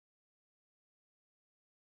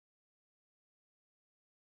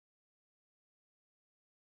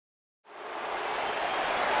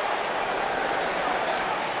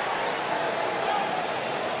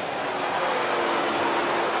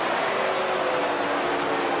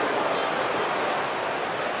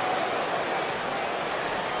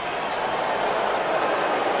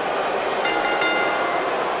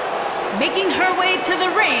making her way to the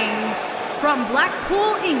ring from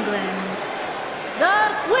Blackpool, England, the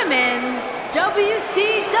Women's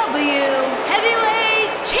WCW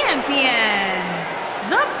Heavyweight Champion,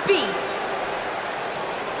 the Beast.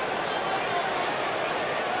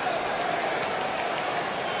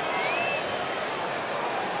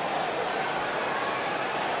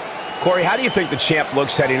 Corey, how do you think the champ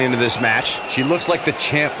looks heading into this match? She looks like the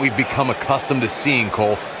champ we've become accustomed to seeing,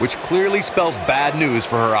 Cole, which clearly spells bad news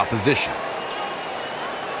for her opposition.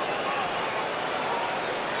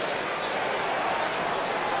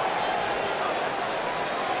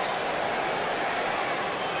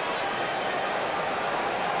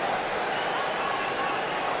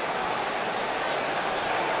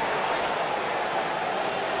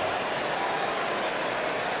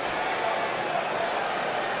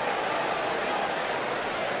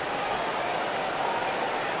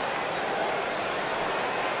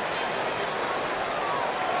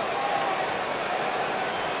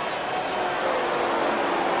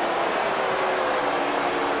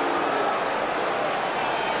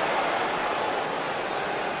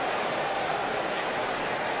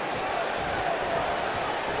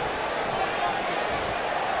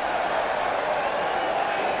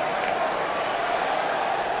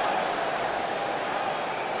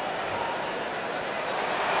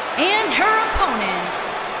 And her opponent,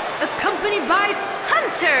 accompanied by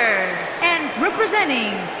Hunter, and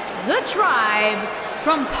representing the tribe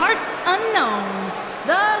from parts unknown,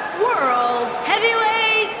 the World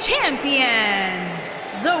Heavyweight Champion,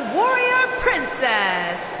 the Warrior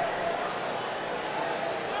Princess.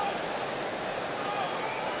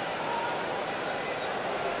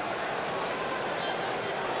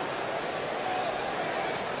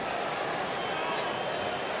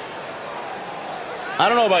 I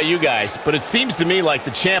don't know about you guys, but it seems to me like the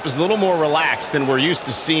champ is a little more relaxed than we're used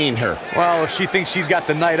to seeing her. Well, if she thinks she's got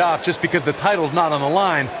the night off just because the title's not on the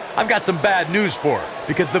line, I've got some bad news for her.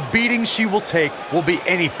 Because the beating she will take will be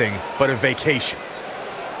anything but a vacation.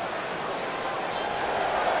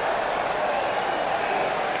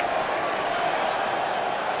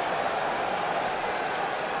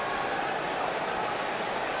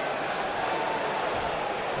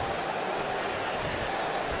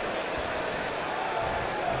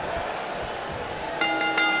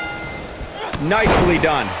 Nicely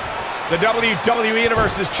done. The WWE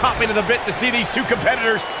Universe is chomping at the bit to see these two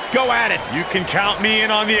competitors go at it. You can count me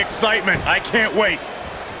in on the excitement. I can't wait.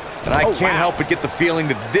 And I can't help but get the feeling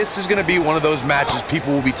that this is going to be one of those matches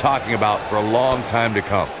people will be talking about for a long time to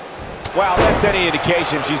come. Wow, that's any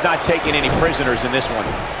indication she's not taking any prisoners in this one.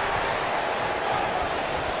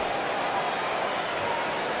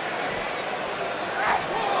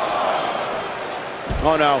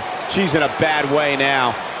 Oh no, she's in a bad way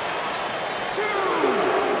now.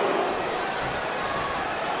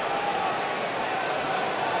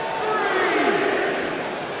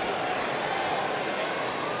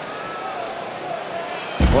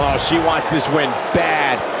 Well, she wants this win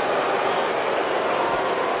bad.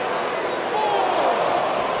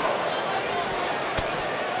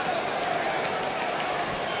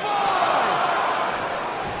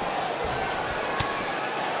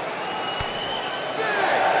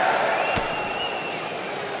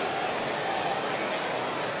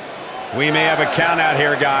 We may have a count out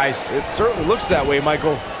here, guys. It certainly looks that way,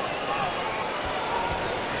 Michael.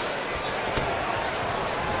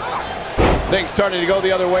 Things starting to go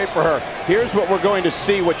the other way for her. Here's what we're going to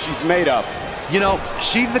see what she's made of. You know,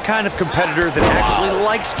 she's the kind of competitor that actually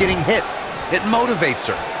likes getting hit. It motivates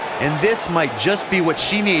her. And this might just be what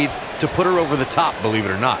she needs to put her over the top, believe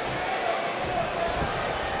it or not.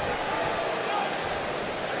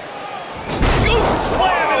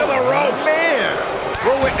 Slam into the ropes. Man!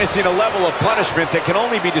 We're witnessing a level of punishment that can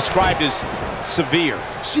only be described as severe.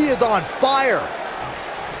 She is on fire.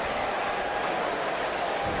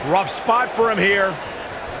 Rough spot for him here.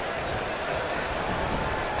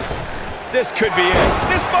 This could be it.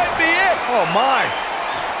 This might be it. Oh, my.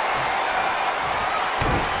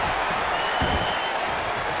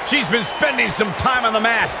 She's been spending some time on the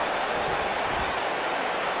mat.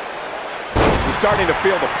 She's starting to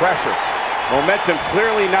feel the pressure. Momentum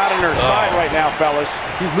clearly not on her side right now, fellas.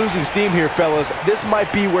 She's losing steam here, fellas. This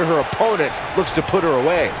might be where her opponent looks to put her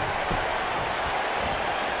away.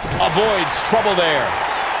 Avoids trouble there.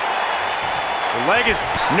 The leg is...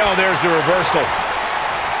 No, there's the reversal.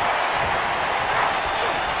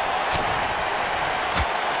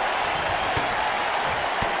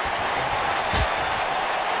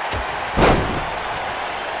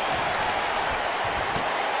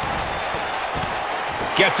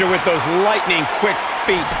 Gets her with those lightning quick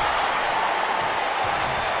feet.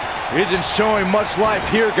 Isn't showing much life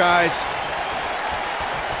here, guys.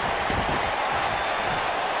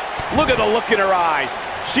 Look at the look in her eyes.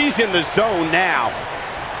 She's in the zone now.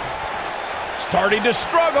 Starting to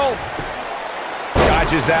struggle.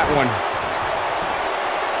 Dodges that one.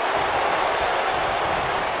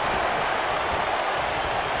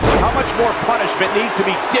 How much more punishment needs to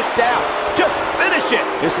be dished out? Just finish it.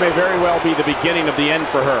 This may very well be the beginning of the end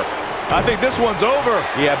for her. I think this one's over.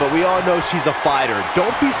 Yeah, but we all know she's a fighter.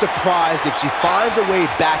 Don't be surprised if she finds a way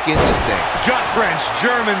back in this thing. Gut wrench,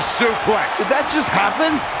 German suplex. Did that just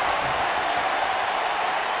happen?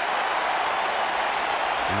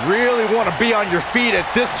 Really want to be on your feet at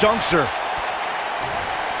this juncture.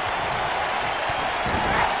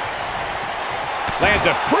 Lands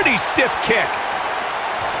a pretty stiff kick.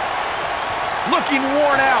 Looking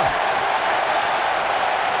worn out.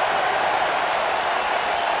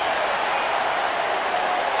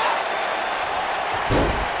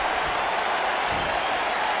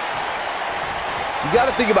 You got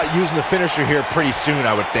to think about using the finisher here pretty soon,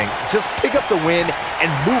 I would think. Just pick up the win and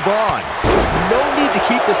move on. There's no need to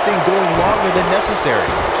keep this thing going longer than necessary.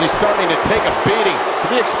 She's starting to take a beating. To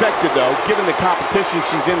be expected, though, given the competition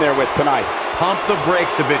she's in there with tonight. Pump the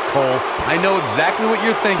brakes a bit, Cole. I know exactly what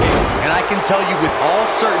you're thinking, and I can tell you with all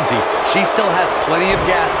certainty, she still has plenty of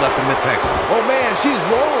gas left in the tank. Oh, man, she's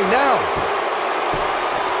rolling now.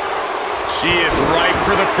 She is ripe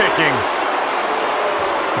for the picking.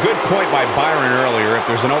 Good point by Byron earlier. If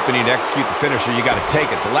there's an opening to execute the finisher, you got to take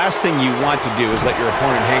it. The last thing you want to do is let your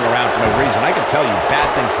opponent hang around for no reason. I can tell you bad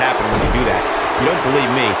things happen when you do that. You don't believe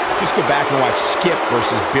me? Just go back and watch Skip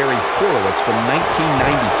versus Barry Horowitz from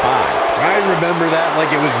 1995. I remember that like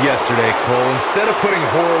it was yesterday, Cole. Instead of putting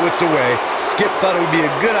Horowitz away, Skip thought it would be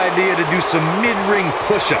a good idea to do some mid-ring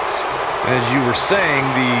push-ups. As you were saying,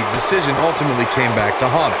 the decision ultimately came back to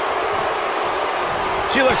haunt it.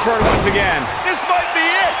 She looks for it once again. This might be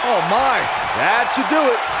it. Oh, my. That should do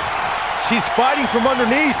it. She's fighting from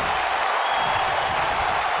underneath.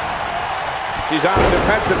 She's on the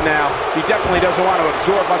defensive now. She definitely doesn't want to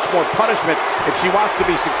absorb much more punishment if she wants to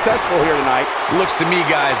be successful here tonight. Looks to me,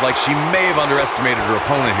 guys, like she may have underestimated her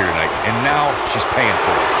opponent here tonight, and now she's paying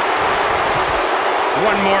for it.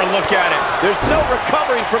 One more look at it. There's no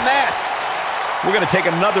recovering from that. We're going to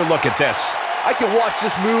take another look at this. I can watch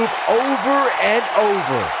this move over and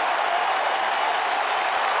over.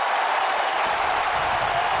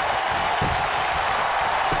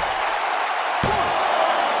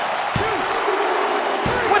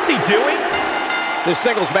 What's he doing? This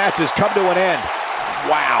singles match has come to an end.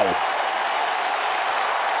 Wow.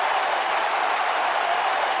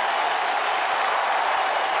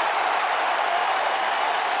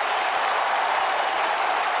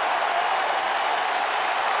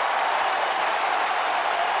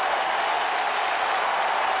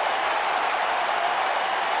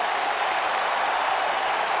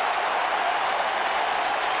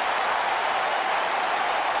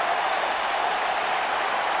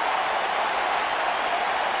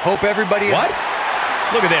 Hope everybody... What?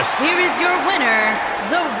 Look at this. Here is your winner,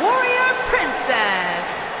 the Warrior Princess.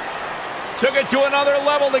 Took it to another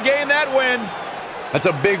level to gain that win. That's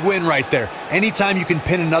a big win right there. Anytime you can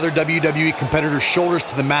pin another WWE competitor's shoulders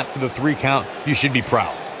to the mat for the 3 count, you should be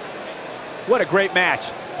proud. What a great match.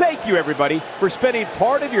 Thank you, everybody, for spending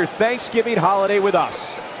part of your Thanksgiving holiday with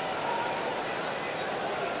us.